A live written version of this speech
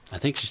I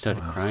think she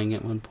started crying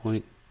at one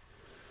point.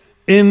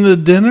 In the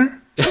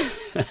dinner?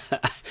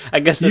 I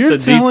guess that's You're a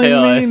detail.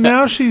 telling me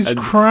now she's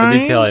crying?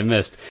 A detail I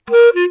missed.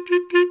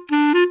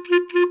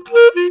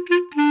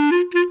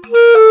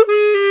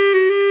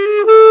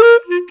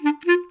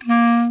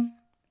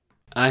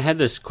 I had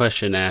this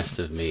question asked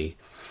of me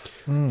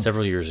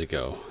several years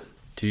ago.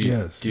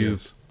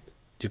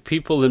 Do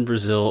people in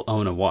Brazil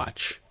own a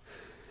watch?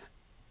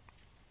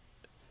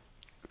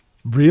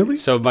 Really?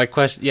 So my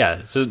question,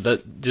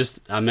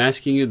 I'm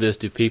asking you this: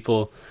 do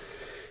people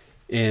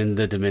in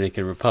the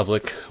Dominican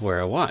Republic wear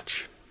a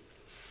watch?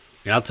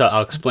 And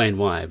I'll explain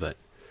why. But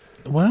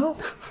well,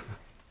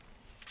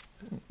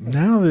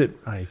 now that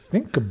I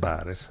think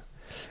about it,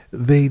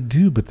 they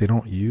do, but they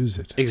don't use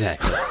it.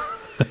 Exactly.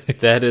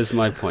 That is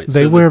my point.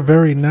 They wear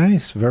very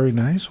nice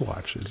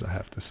watches, I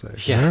have to say.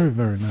 Yeah. Very,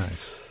 very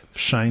nice.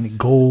 Shiny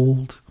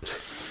gold,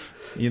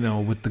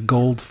 with the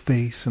gold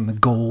face and the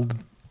gold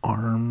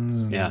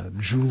arms and the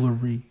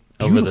jewelry.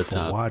 Over Beautiful the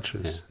top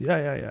watches.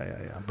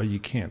 Yeah. But you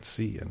can't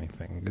see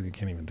anything. You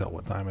can't even tell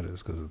what time it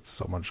is because it's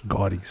so much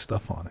gaudy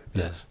stuff on it.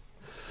 Yes.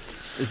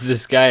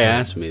 This guy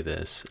asked me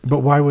this. But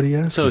why would he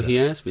ask So he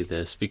asked me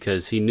this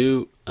because he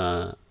knew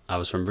I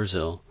was from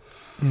Brazil.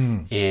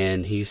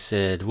 And he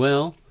said,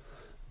 well,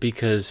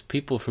 because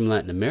people from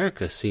Latin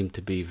America seem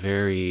to be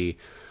very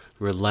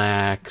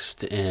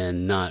relaxed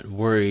and not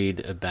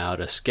worried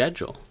about a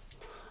schedule.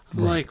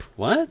 I'm like,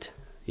 what?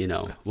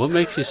 What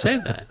makes you say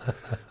that?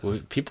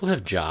 Well, people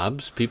have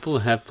jobs. People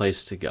have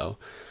places to go.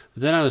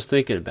 But then I was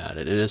thinking about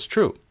it, and it's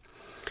true.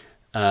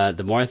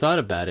 The more I thought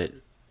about it,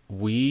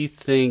 we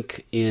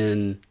think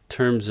in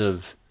terms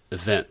of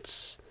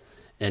events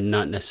and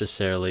not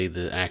necessarily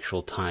the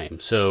actual time.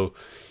 So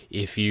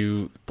if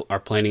you are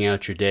planning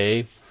out your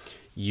day,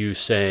 you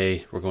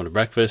say, we're going to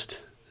breakfast,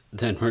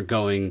 then we're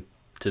going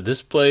to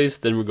this place,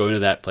 then we're going to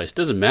that place. It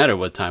doesn't matter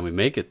what time we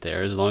make it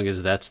there, as long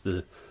as that's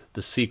the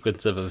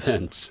sequence of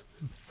events.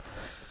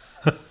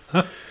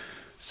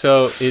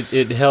 So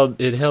it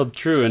held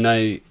true, and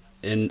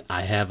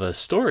I have a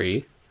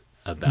story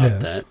about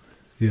that.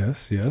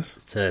 Yes.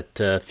 That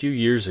a few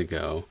years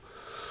ago,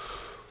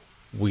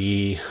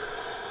 my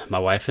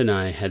wife and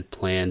I had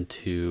planned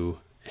to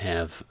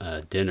have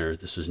dinner.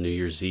 This was New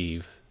Year's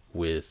Eve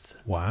with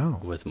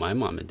my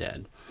mom and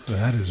dad.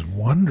 That is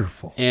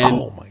wonderful. And,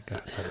 oh my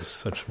God, that is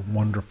such a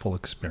wonderful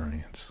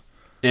experience.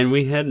 And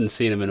we hadn't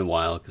seen him in a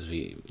while because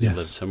we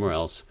lived somewhere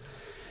else.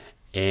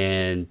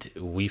 And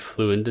we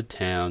flew into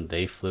town.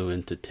 They flew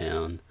into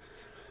town.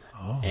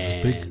 Oh,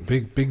 it's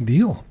big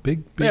deal.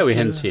 Big. Yeah, we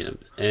hadn't seen him,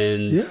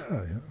 and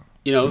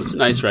it was a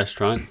nice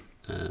restaurant.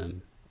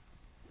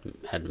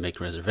 Had to make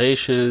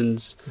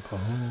reservations. Oh.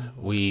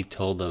 We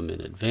told them in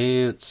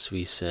advance.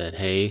 We said,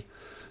 "Hey,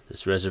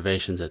 this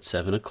reservation's at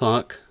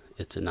 7:00.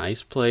 It's a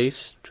nice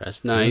place.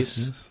 Dress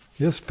nice.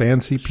 Yes.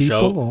 Fancy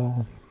people.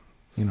 All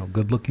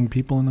good-looking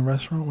people in the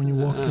restaurant when you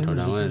walk in. I don't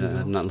know.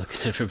 I'm not looking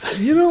at everybody.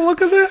 You don't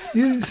look at that.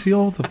 You see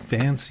all the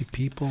fancy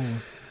people.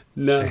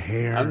 No, the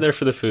hair. I'm there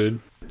for the food.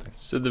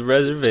 So the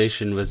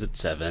reservation was at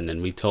 7,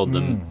 and we told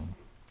them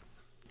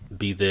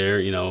be there,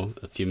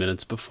 a few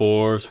minutes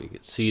before, so we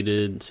get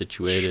seated,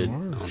 situated,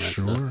 all that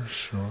stuff.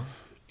 Sure.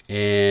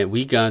 And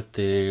we got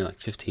there like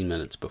 15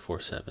 minutes before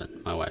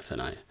 7. My wife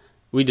and I.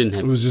 We didn't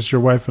have. It was just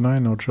your wife and I,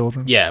 no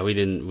children. Yeah, we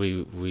didn't.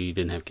 We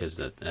didn't have kids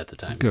at the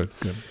time. Good.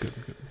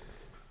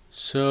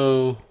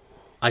 So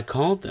I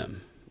called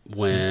them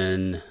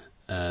when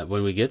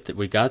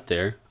we got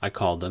there. I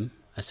called them.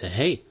 I said,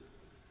 "Hey,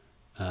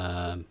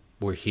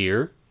 we're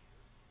here.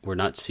 We're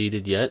not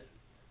seated yet.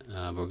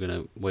 We're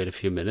gonna wait a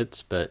few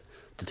minutes, but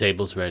the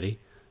table's ready.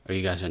 Are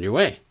you guys on your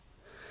way?"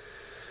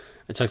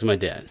 I talked to my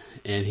dad,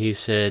 and he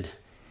said,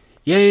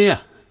 "Yeah.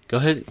 Go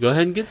ahead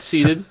and get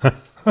seated.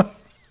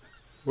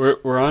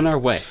 We're on our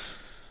way.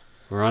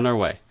 We're on our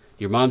way.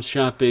 Your mom's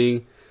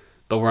shopping,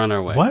 but we're on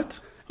our way."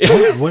 What?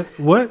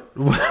 What?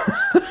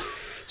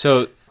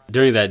 So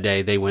during that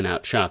day, they went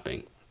out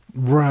shopping.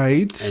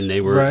 Right. And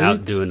they were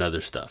out doing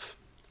other stuff.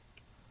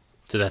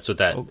 So that's what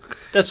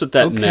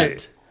that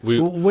meant.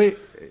 Wait.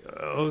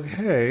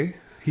 Okay.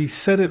 He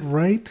said it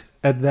right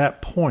at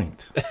that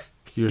point.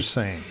 You're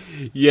saying.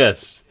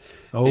 Yes.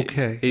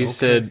 Okay. He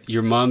said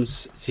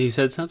he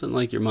said something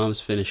like your mom's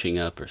finishing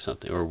up or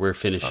something, or we're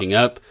finishing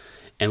up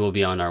and we'll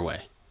be on our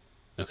way.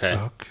 Okay.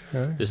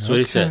 Okay. This is what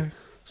he said.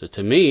 So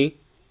to me,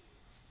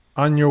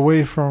 on your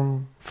way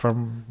from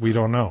we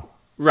don't know.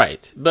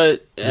 Right.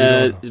 But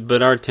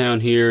our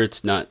town here,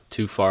 it's not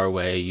too far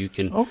away. You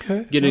can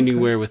get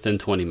anywhere within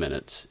 20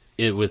 minutes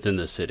within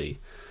the city.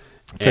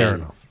 Fair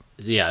enough.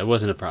 Yeah, it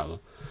wasn't a problem.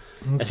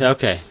 I said,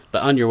 okay,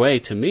 but on your way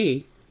to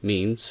me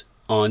means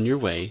on your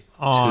way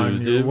to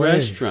the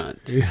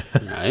restaurant. Yeah.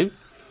 Right?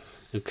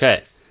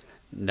 Okay.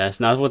 That's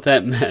not what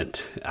that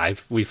meant.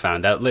 We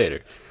found out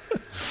later.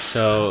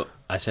 So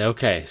I said,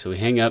 okay. So we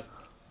hang up.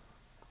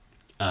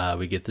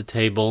 We get the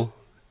table,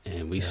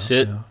 and we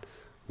sit. Yeah.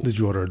 Did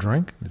you order a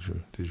drink? Did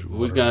you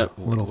we order got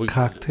a little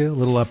cocktail, a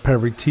little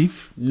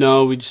aperitif?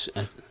 No, we just.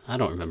 I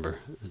don't remember.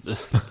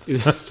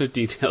 These are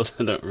details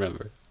I don't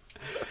remember.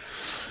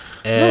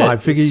 No, I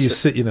figure you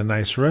sit in a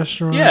nice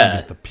restaurant. Yeah. You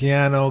got the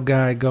piano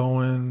guy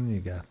going. You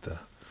got the,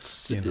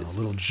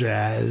 little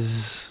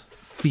jazz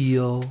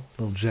feel,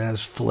 little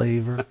jazz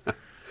flavor.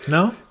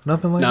 No?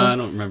 Nothing like that? No, I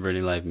don't remember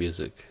any live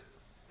music.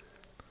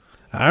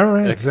 All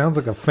right. It sounds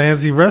like a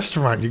fancy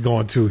restaurant you're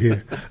going to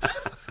here.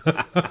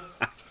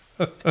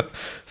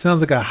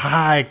 Sounds like a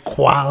high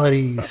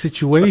quality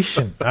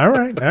situation. All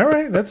right.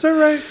 That's all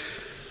right.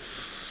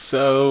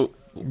 So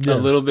a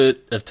little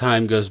bit of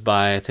time goes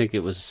by. I think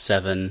it was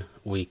 7.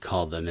 We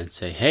called them and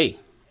say, "Hey,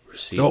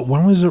 receipt." Oh,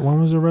 when was it? When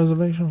was the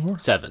reservation for?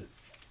 7.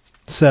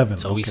 7.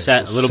 So we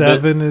sat a little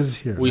 7 bit. Is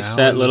here. We now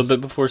sat a little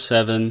bit before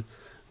 7.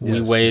 Yes.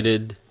 We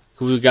waited.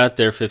 We got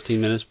there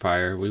 15 minutes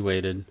prior. We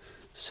waited,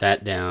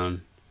 sat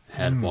down,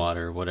 had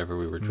water, whatever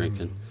we were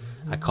drinking.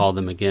 I called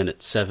them again at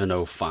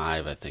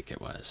 7:05, I think it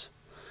was.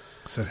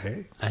 Said,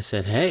 "Hey." I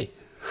said, "Hey."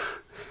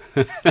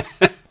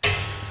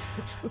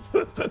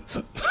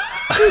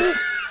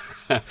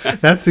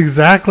 That's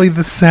exactly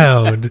the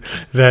sound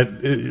that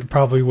it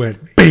probably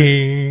went,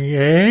 bing,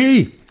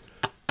 hey.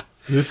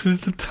 This is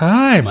the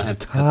time. The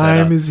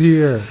time is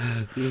here.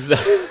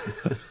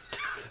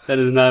 That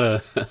is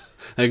not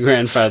a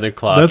grandfather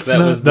clock.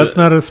 That's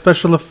not a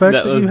special effect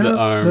that was you have? the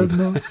arm.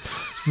 There's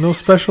no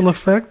special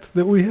effect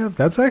that we have?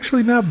 That's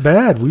actually not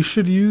bad. We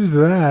should use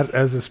that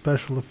as a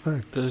special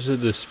effect. Those are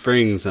the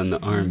springs on the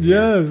arm.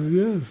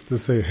 Yes. To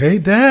say, "Hey,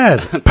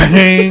 Dad,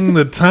 bang,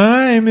 the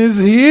time is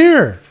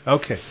here."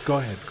 Okay, go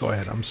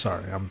ahead. I'm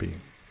sorry. I'm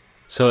being...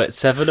 So at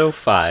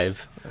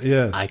 7:05,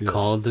 Yes, I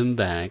called them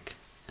back.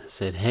 I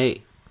said,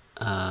 "Hey,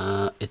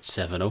 it's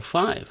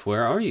 7:05.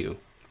 Where are you?"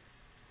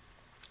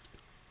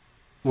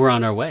 We're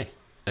on our way.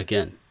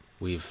 Again,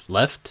 we've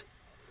left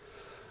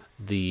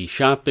the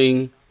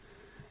shopping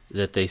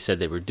that they said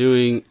they were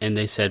doing, and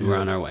they said we're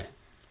on our way.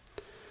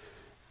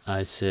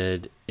 I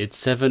said, "It's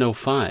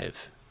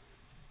 7:05.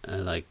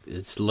 Like,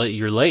 it's late.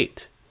 You're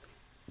late."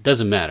 It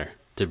doesn't matter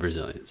to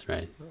Brazilians,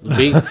 right?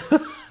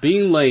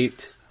 Being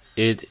late.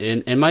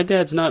 And my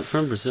dad's not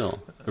from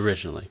Brazil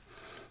originally.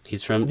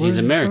 He's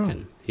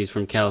American. He's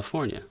from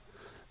California,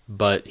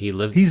 but he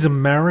lived. He's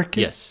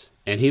American. Yes,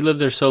 and he lived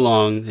there so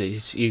long.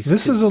 This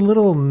is a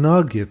little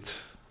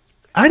nugget.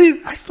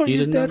 I thought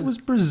your dad was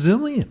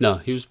Brazilian. No,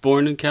 he was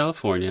born in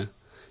California.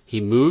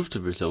 He moved to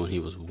Brazil when he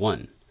was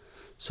 1.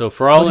 So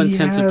for all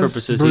intents and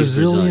purposes, he's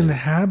Brazilian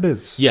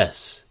habits.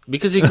 Yes,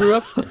 because he grew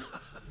up there,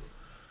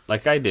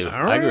 like I do.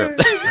 I grew up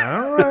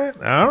there.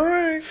 All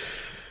right.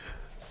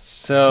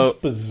 So that's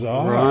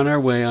bizarre. We're on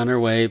our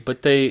way.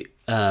 But they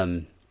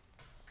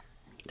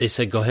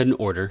said, "Go ahead and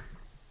order.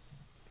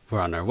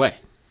 We're on our way."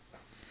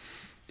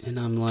 And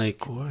I'm like,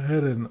 Go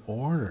ahead and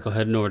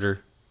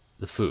order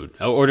the food.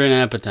 I'll order an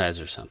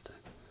appetizer or something.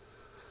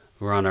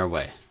 We're on our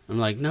way. I'm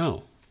like,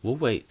 "No, we'll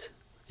wait.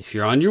 If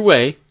you're on your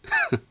way,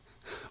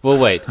 we'll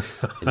wait."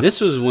 And this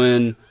was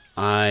when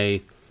I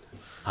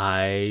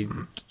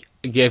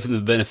gave him the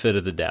benefit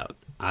of the doubt.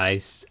 I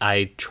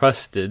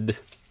trusted,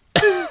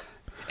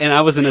 and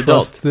I was an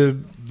adult.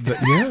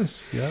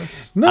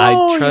 Yes. No,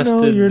 I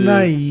trusted. You're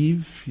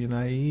naive.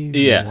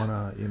 Yeah. You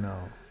wanna,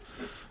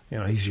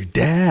 he's your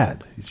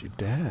dad.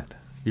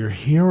 Your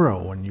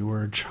hero when you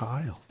were a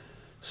child.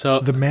 So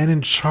the man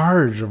in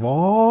charge of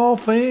all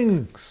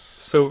things.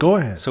 So go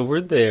ahead. So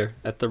we're there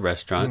at the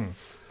restaurant,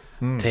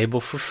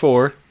 table for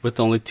 4 with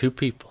only 2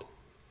 people,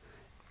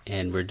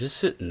 and we're just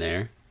sitting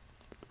there.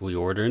 We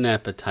order an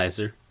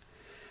appetizer.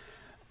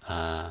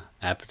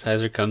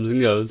 Appetizer comes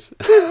and goes.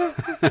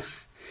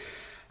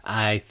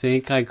 I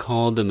think I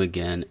called him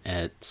again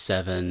at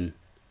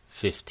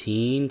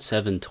 7:15,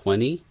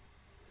 7:20.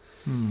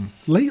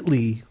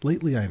 Lately,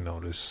 I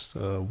noticed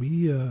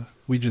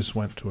we just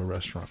went to a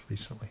restaurant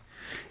recently,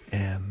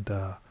 and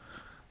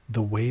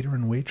the waiter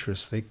and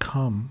waitress, they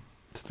come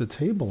to the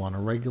table on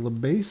a regular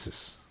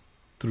basis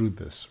through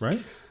this,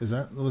 right? Is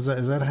that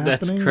happening?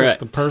 That's correct.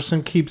 The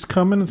person keeps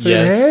coming and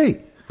saying,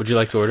 "Hey, would you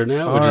like to order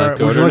now? Would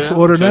you like to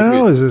order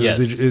now? Is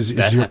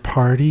your happens.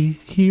 Party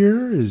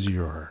here? Is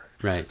your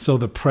right?" So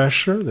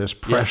there's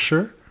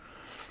pressure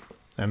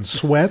and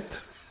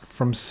sweat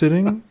from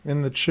sitting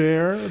in the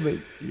chair,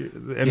 and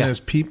there's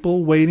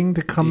people waiting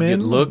to come in.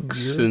 Get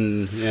looks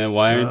and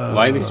why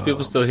are these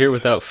people still here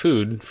without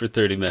food for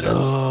 30 minutes?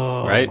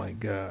 Oh, right? My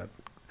God!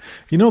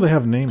 They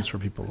have names for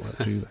people that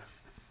do that.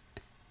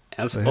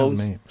 Assholes.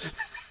 They have names.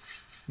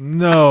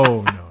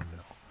 No.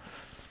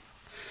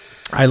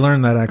 I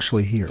learned that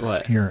actually here.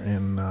 What? Here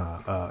in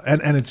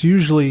and it's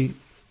usually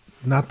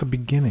not the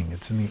beginning;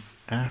 it's in the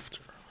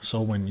after.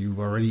 So when you've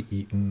already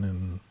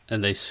eaten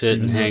and they sit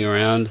and hang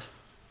around.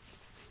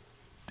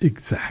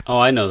 Exactly. Oh,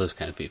 I know those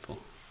kind of people.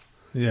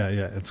 Yeah.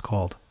 It's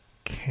called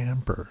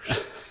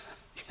campers.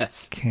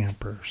 Yes.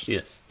 Campers.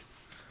 Yes.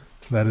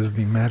 That is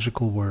the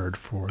magical word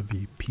for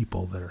the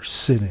people that are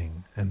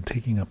sitting and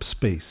taking up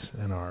space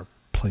in our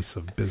place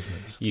of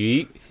business. You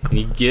eat and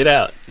you get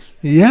out.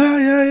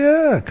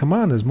 Yeah. Come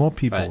on, there's more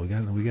people.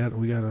 Right. We got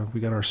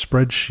our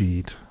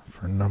spreadsheet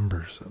for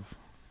numbers of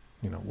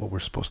what we're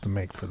supposed to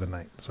make for the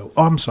night. So,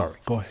 I'm sorry.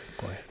 Go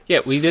ahead.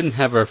 Yeah, we didn't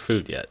have our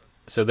food yet.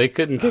 So they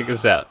couldn't kick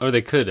us out. Or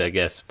they could, I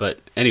guess. But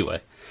anyway.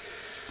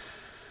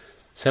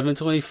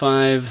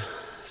 7:25,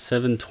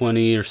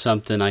 7:20 or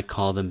something, I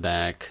called them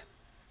back.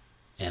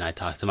 And I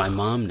talked to my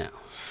mom now.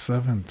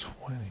 7:20.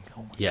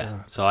 Oh, my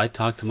God. So I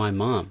talked to my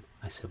mom.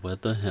 I said,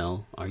 what the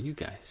hell are you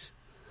guys?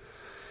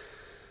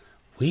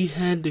 We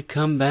had to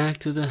come back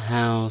to the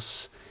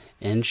house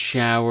and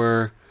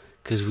shower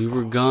because we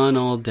were gone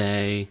all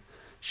day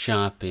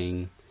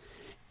shopping.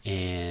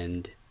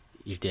 And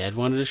your dad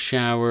wanted a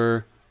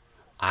shower.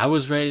 I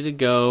was ready to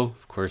go.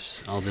 Of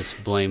course, all this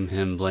blame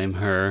him, blame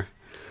her.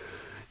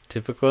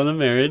 Typical in a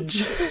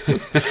marriage.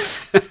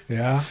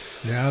 Yeah,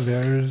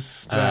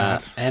 there's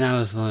that. And I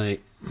was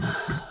like,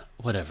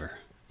 whatever.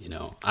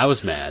 I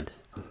was mad.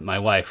 My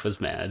wife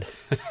was mad.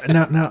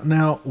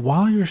 Now,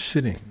 while you're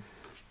sitting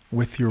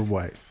with your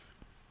wife,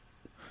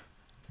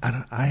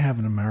 I have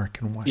an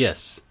American wife.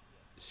 Yes.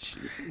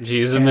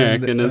 She's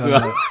American as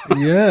well.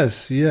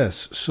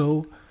 Yes.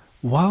 So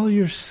while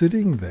you're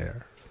sitting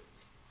there,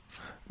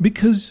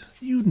 because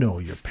you know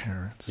your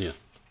parents, yeah,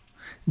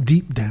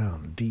 deep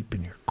down, deep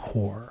in your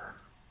core,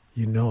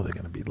 you know they're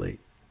going to be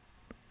late.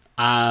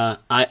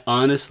 I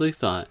honestly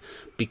thought,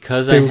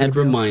 because I had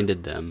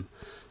reminded them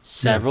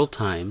several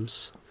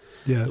times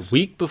the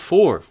week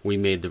before we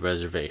made the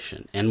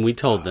reservation, and we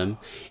told them,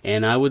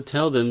 and I would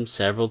tell them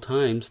several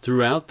times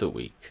throughout the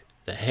week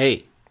that,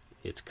 hey,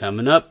 it's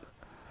coming up.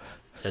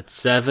 It's at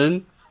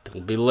 7.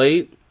 Don't be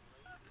late.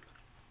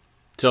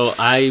 So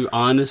I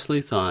honestly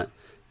thought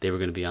they were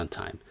going to be on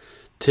time.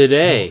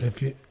 Today,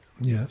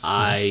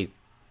 I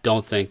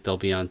don't think they'll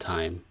be on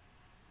time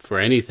for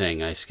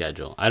anything I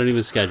schedule. I don't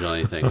even schedule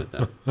anything with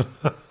them.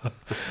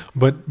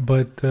 But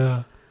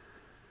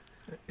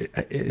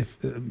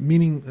if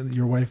meaning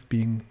your wife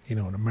being an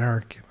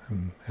American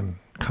and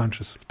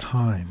conscious of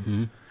time,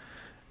 mm-hmm.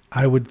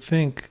 I would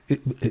think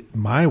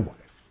my wife.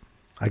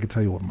 I could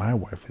tell you what my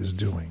wife is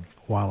doing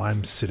while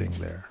I'm sitting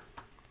there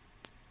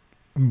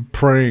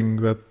praying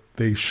that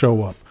they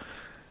show up.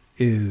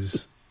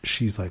 Is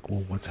she's like,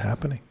 well, what's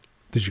happening?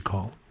 Did you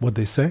call them? What'd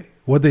they say?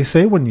 What'd they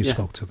say when you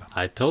spoke to them?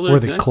 I told her. Were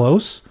they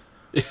close?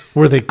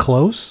 Were they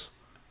close?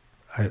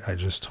 I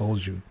just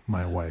told you,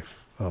 my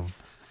wife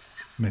of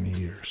many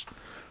years.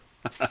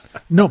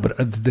 No, but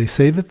did they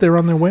say that they're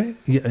on their way?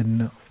 Yeah,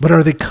 no. But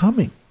are they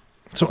coming?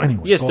 So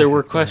anyway. Yes, there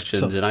were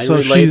questions, and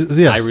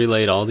I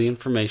relayed all the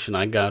information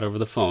I got over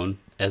the phone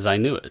as I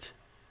knew it.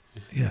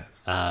 Yes.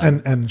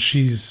 And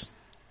she's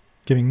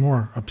getting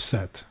more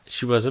upset.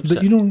 She was upset.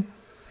 But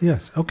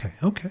yes, okay.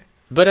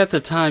 But at the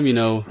time,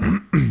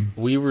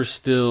 we were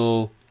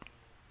still,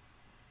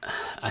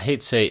 I hate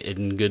to say it,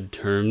 in good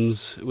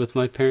terms with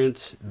my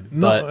parents,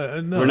 but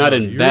we're not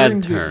in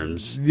bad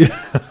terms.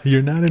 Yeah,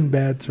 you're not in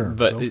bad terms.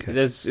 But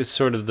it's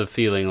sort of the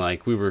feeling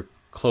like we were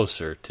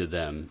closer to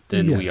them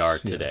than we are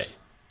today. Yes.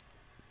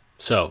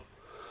 So,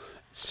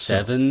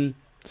 7.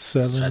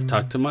 So I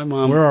talked to my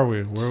mom. Where are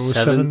we? Where was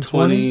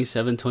 7:20,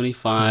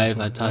 7:25.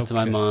 I talked to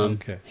my mom.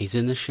 Okay. He's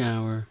in the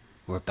shower.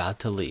 We're about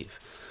to leave.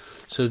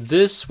 So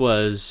this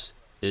was,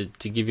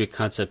 to give you a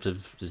concept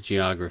of the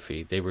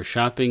geography, they were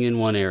shopping in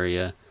one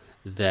area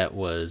that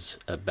was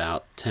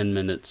about 10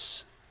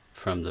 minutes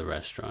from the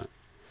restaurant.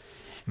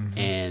 Mm-hmm.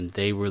 And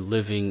they were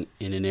living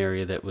in an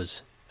area that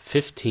was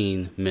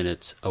 15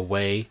 minutes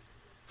away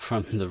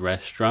from the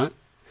restaurant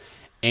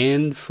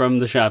and from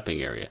the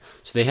shopping area.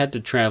 So they had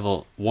to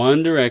travel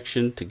one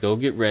direction to go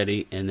get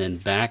ready and then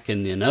back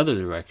in another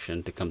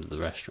direction to come to the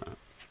restaurant.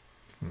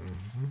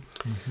 Mm-hmm.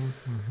 Mm-hmm.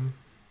 Mm-hmm.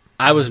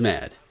 I was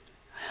mad.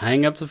 I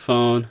hang up the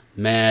phone,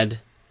 mad,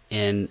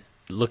 and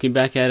looking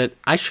back at it,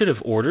 I should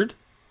have ordered,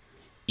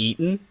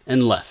 eaten,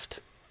 and left.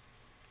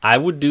 I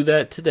would do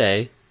that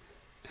today,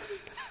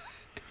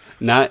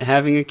 not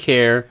having a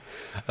care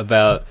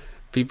about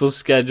people's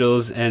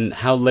schedules and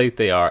how late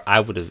they are. I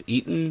would have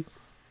eaten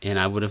and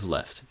I would have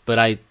left. But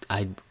I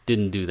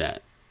didn't do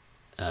that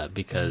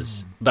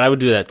but I would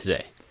do that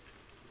today.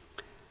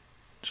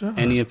 John,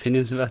 any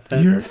opinions about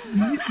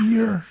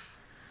that?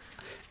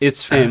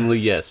 It's family,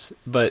 yes,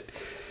 but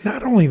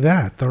not only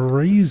that,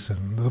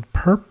 the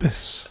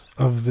purpose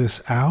of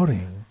this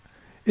outing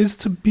is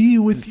to be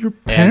with your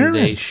parents.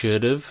 And they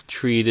should have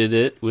treated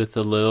it with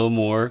a little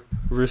more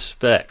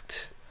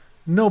respect.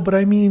 No, but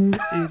I mean,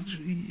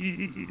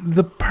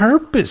 the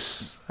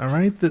purpose, all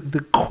right?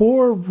 The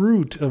core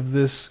root of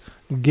this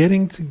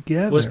getting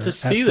together was to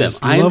see them.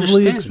 I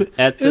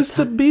understand. Is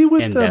to be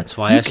with them. And that's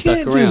why I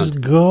stuck around. You can't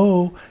just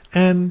go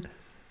and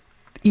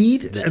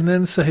eat and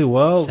then say,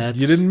 well,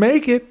 you didn't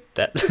make it.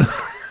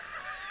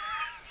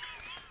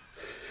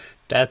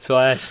 That's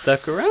why I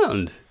stuck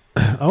around.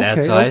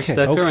 That's why I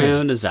stuck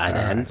around, as I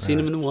hadn't seen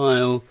him in a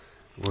while.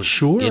 We're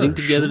getting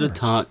together to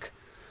talk.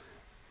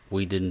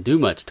 We didn't do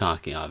much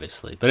talking,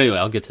 obviously. But anyway,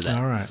 I'll get to that.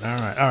 All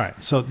right.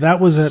 So that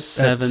was at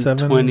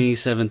 7:20,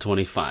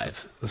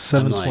 7:25.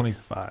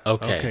 7:25.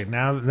 Okay.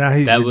 Now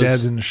your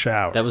dad's in the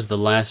shower. That was the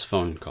last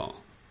phone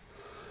call.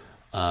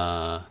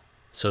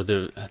 So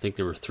I think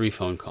there were 3 or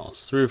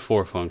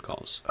 4 phone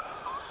calls.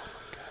 Oh,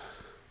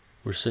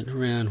 we're sitting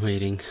around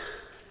waiting.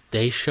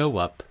 They show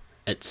up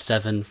at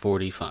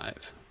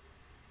 7:45.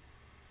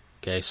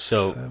 Okay,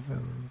 so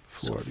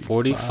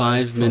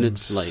 7:45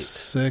 minutes late.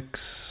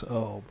 6.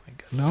 Oh my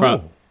god! No.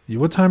 From-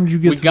 What time did you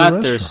get We to got the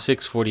there restaurant?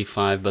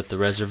 6:45, but the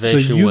So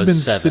reservation you've was been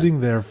 7.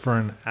 sitting there for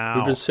an hour.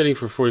 We've been sitting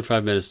for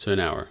 45 minutes to an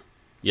hour.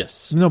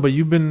 Yes. No, but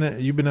you've been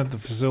at the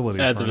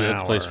facility At for the, an at hour.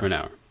 the place for an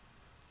hour.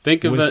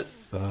 Think of it.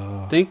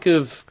 With, Think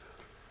of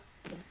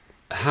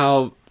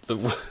how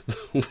the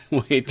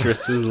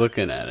waitress was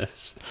looking at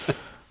us.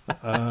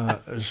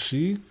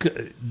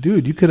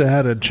 dude, you could have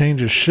had a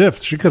change of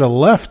shift. She could have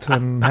left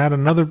and had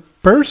another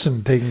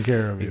person taking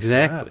care of you.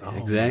 Exactly, Oh,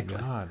 exactly.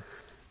 My God.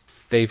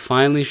 They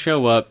finally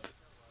show up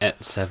at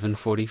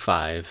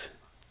 7:45,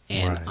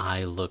 and Right.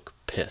 I look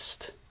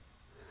pissed.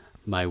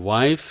 My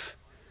wife,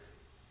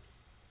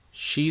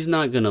 she's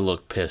not going to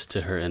look pissed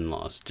to her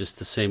in-laws, just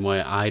the same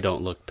way I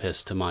don't look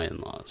pissed to my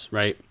in-laws,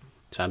 right?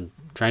 So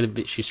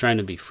she's trying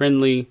to be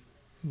friendly,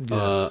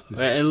 Yes.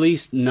 at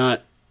least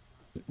not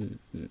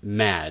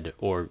mad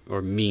or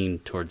mean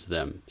towards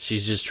them.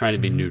 She's just trying to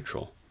be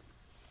neutral.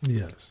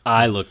 Yes.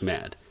 I look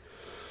mad.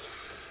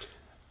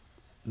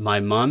 My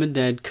mom and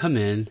dad come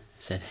in and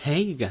said,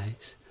 "Hey, you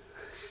guys,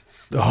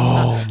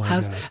 Oh my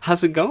God.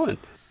 how's it going?"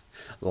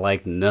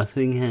 Like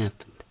nothing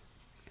happened.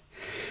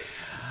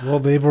 Well,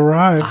 they've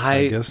arrived.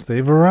 I guess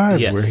they've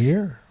arrived. Yes. We're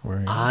here.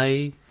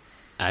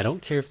 I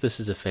don't care if this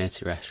is a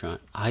fancy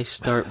restaurant. I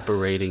start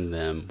berating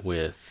them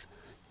with,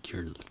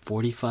 "You're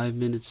 45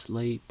 minutes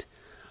late.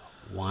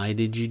 Why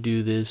did you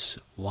do this?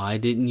 Why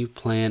didn't you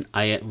plan?"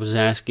 I was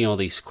asking all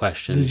these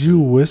questions. Did you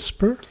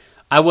whisper?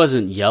 I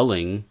wasn't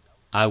yelling.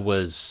 I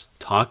was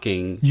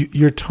talking.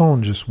 Your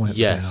tone just went down.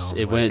 Yes,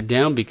 it went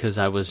down because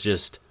I was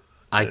just...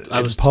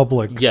 I was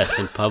public. Yes,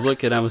 in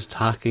public, and I was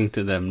talking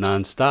to them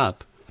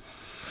nonstop,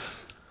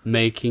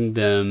 making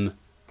them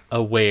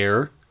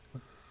aware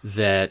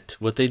that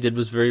what they did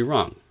was very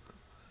wrong.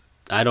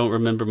 I don't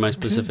remember my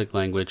specific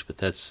language, but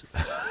that's...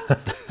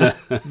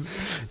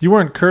 You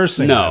weren't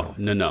cursing. No.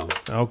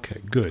 Okay,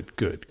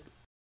 good.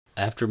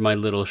 After my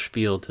little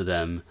spiel to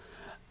them,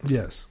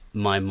 Yes.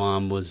 my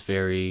mom was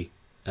very...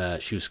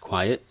 she was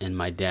quiet, and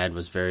my dad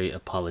was very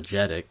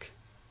apologetic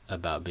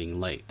about being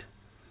late.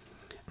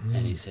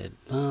 And he said,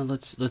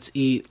 let's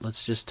eat,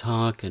 let's just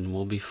talk, and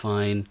we'll be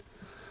fine.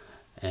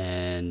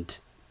 And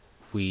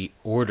we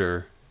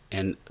order,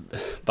 and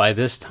by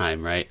this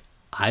time, right,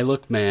 I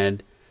look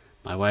mad,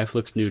 my wife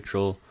looks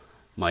neutral,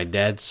 my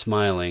dad's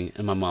smiling,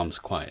 and my mom's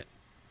quiet.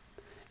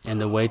 And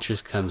the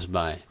waitress comes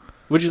by.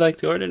 "Would you like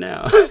to order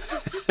now?"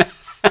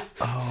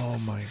 Oh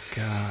my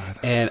God.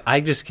 And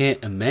I just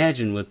can't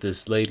imagine what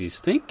this lady's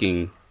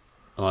thinking.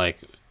 Like,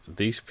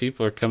 these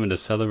people are coming to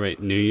celebrate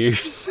New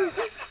Year's.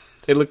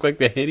 They look like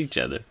they hate each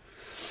other.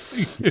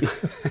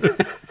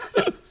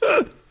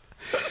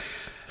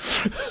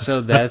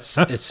 So that's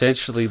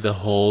essentially the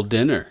whole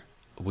dinner.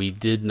 We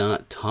did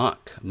not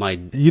talk.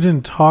 You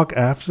didn't talk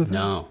after that?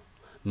 No.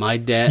 My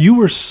dad... You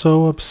were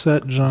so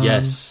upset, John.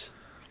 Yes.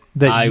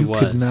 That I you was.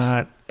 could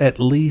not at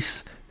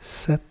least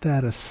set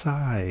that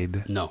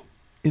aside. No.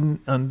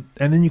 And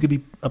then you could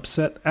be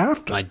upset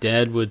after. My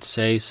dad would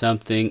say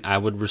something, I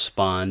would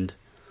respond.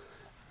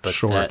 But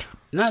Short.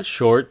 Not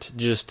short,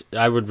 just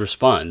I would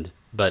respond.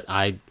 But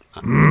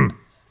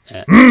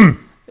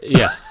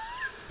yeah.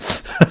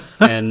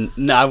 And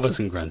no, I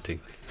wasn't grunting.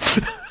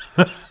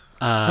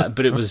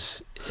 But it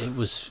was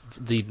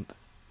the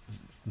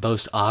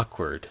most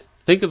awkward.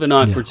 Think of an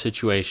awkward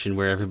situation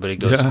where everybody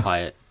goes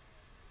quiet.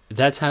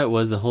 That's how it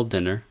was the whole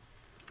dinner.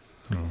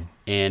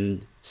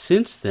 And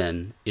since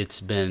then,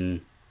 it's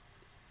been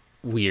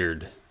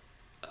weird.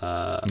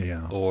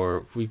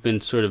 Or we've been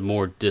sort of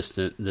more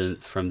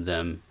distant from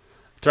them.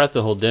 Throughout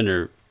the whole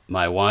dinner,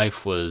 my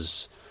wife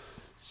was,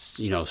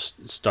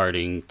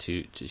 starting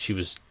to she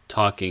was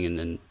talking and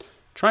then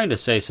trying to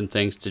say some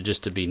things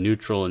to be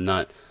neutral and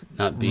not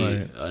be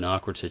an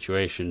awkward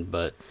situation.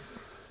 But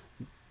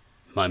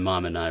my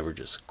mom and I were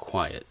just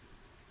quiet.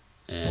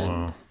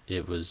 And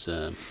it was,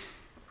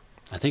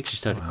 I think she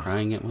started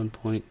crying at one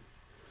point.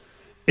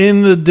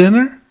 In the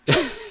dinner?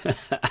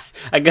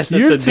 I guess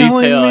that's You're a detail.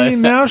 telling me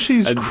now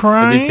she's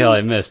crying? A detail I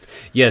missed.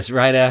 Yes,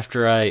 right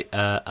after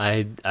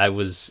I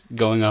was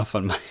going off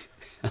on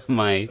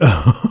my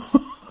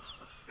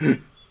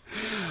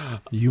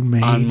You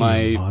made on my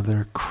your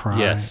mother cry.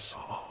 Yes.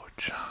 Oh,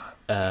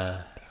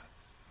 John.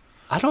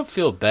 I don't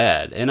feel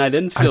bad, and I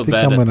didn't feel bad.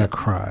 I think I'm gonna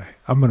cry.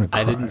 I'm gonna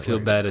cry. I didn't feel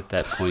right bad now. at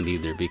that point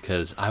either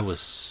because I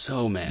was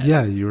so mad.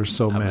 Yeah, you were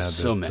so I mad. was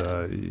so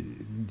that,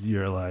 mad.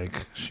 You're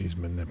like, she's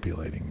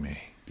manipulating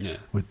me. Yeah.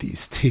 With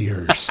these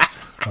tears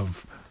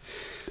of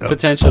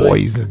Potentially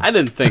poison. I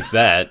didn't think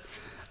that,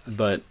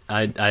 but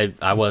I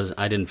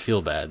didn't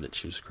feel bad that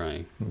she was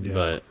crying. Yeah,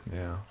 but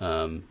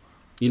yeah.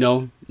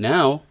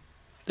 Now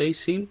they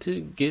seem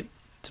to get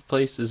to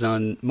places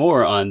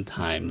more on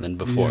time than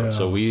before. Yeah,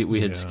 so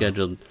we had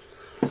scheduled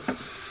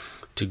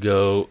to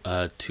go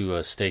to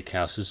a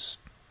steakhouses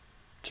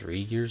 3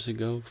 years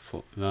ago,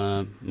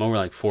 more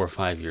like 4 or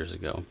 5 years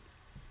ago,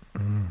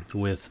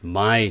 with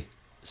my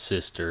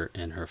sister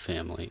and her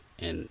family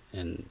and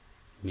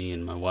me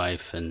and my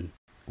wife, and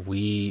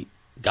we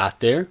got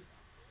there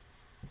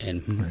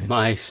And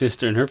my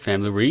sister and her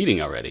family were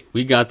eating already.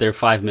 We got there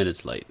 5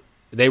 minutes late.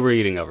 They were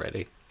eating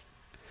already.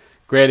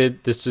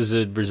 Granted, this is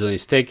a Brazilian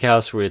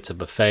steakhouse where it's a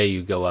buffet.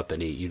 You go up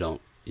and eat. You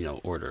don't,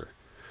 order.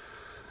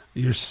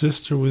 Your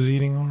sister was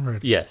eating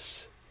already?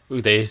 Yes.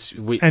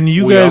 And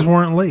you guys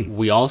weren't late?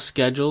 We all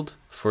scheduled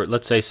for,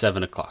 let's say,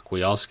 7 o'clock.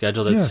 We all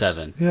scheduled at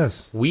 7.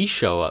 Yes. We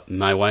show up,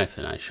 my wife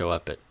and I show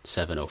up at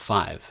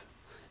 7:05.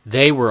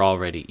 They were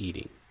already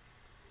eating.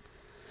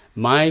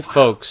 My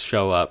folks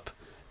show up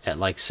at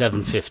like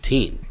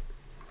 7:15,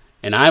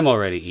 and I'm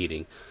already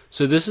eating.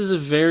 So this is a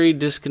very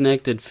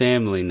disconnected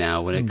family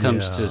now when it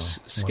comes to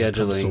scheduling, when it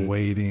comes to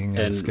waiting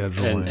and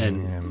scheduling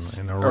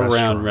and a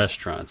around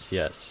restaurants.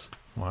 Yes.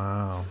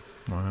 Wow.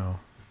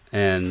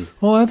 And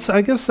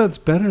I guess that's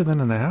better than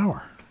an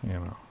hour.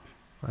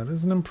 That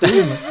is an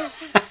improvement,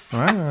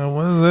 right?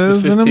 That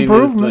is an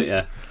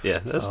improvement. Yeah,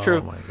 that's true.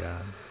 Oh my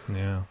God.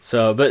 Yeah.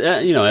 So, but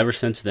ever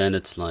since then,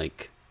 it's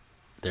like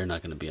they're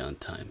not going to be on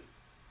time.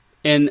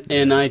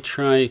 And I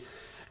try,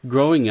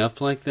 growing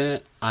up like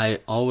that, I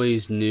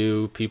always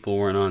knew people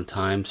weren't on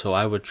time, so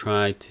I would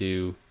try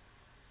to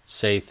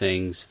say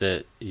things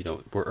that,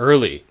 were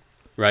early,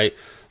 right?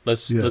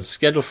 Let's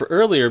schedule for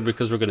earlier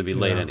because we're going to be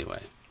late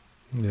anyway.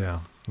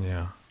 Yeah.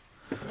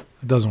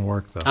 It doesn't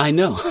work though. I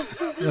know.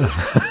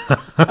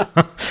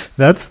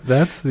 That's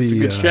the it's a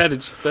good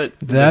strategy, but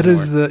that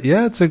is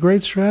it's a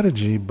great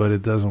strategy, but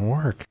it doesn't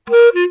work.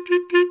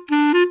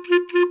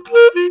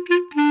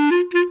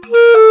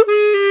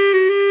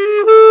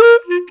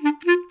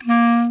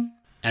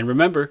 And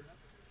remember,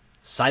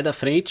 sai da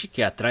frente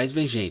que atrás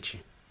vem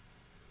gente.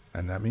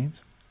 And that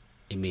means?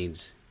 It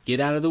means get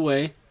out of the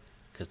way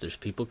because there's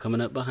people coming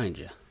up behind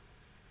you.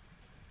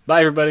 Bye,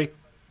 everybody.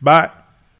 Bye.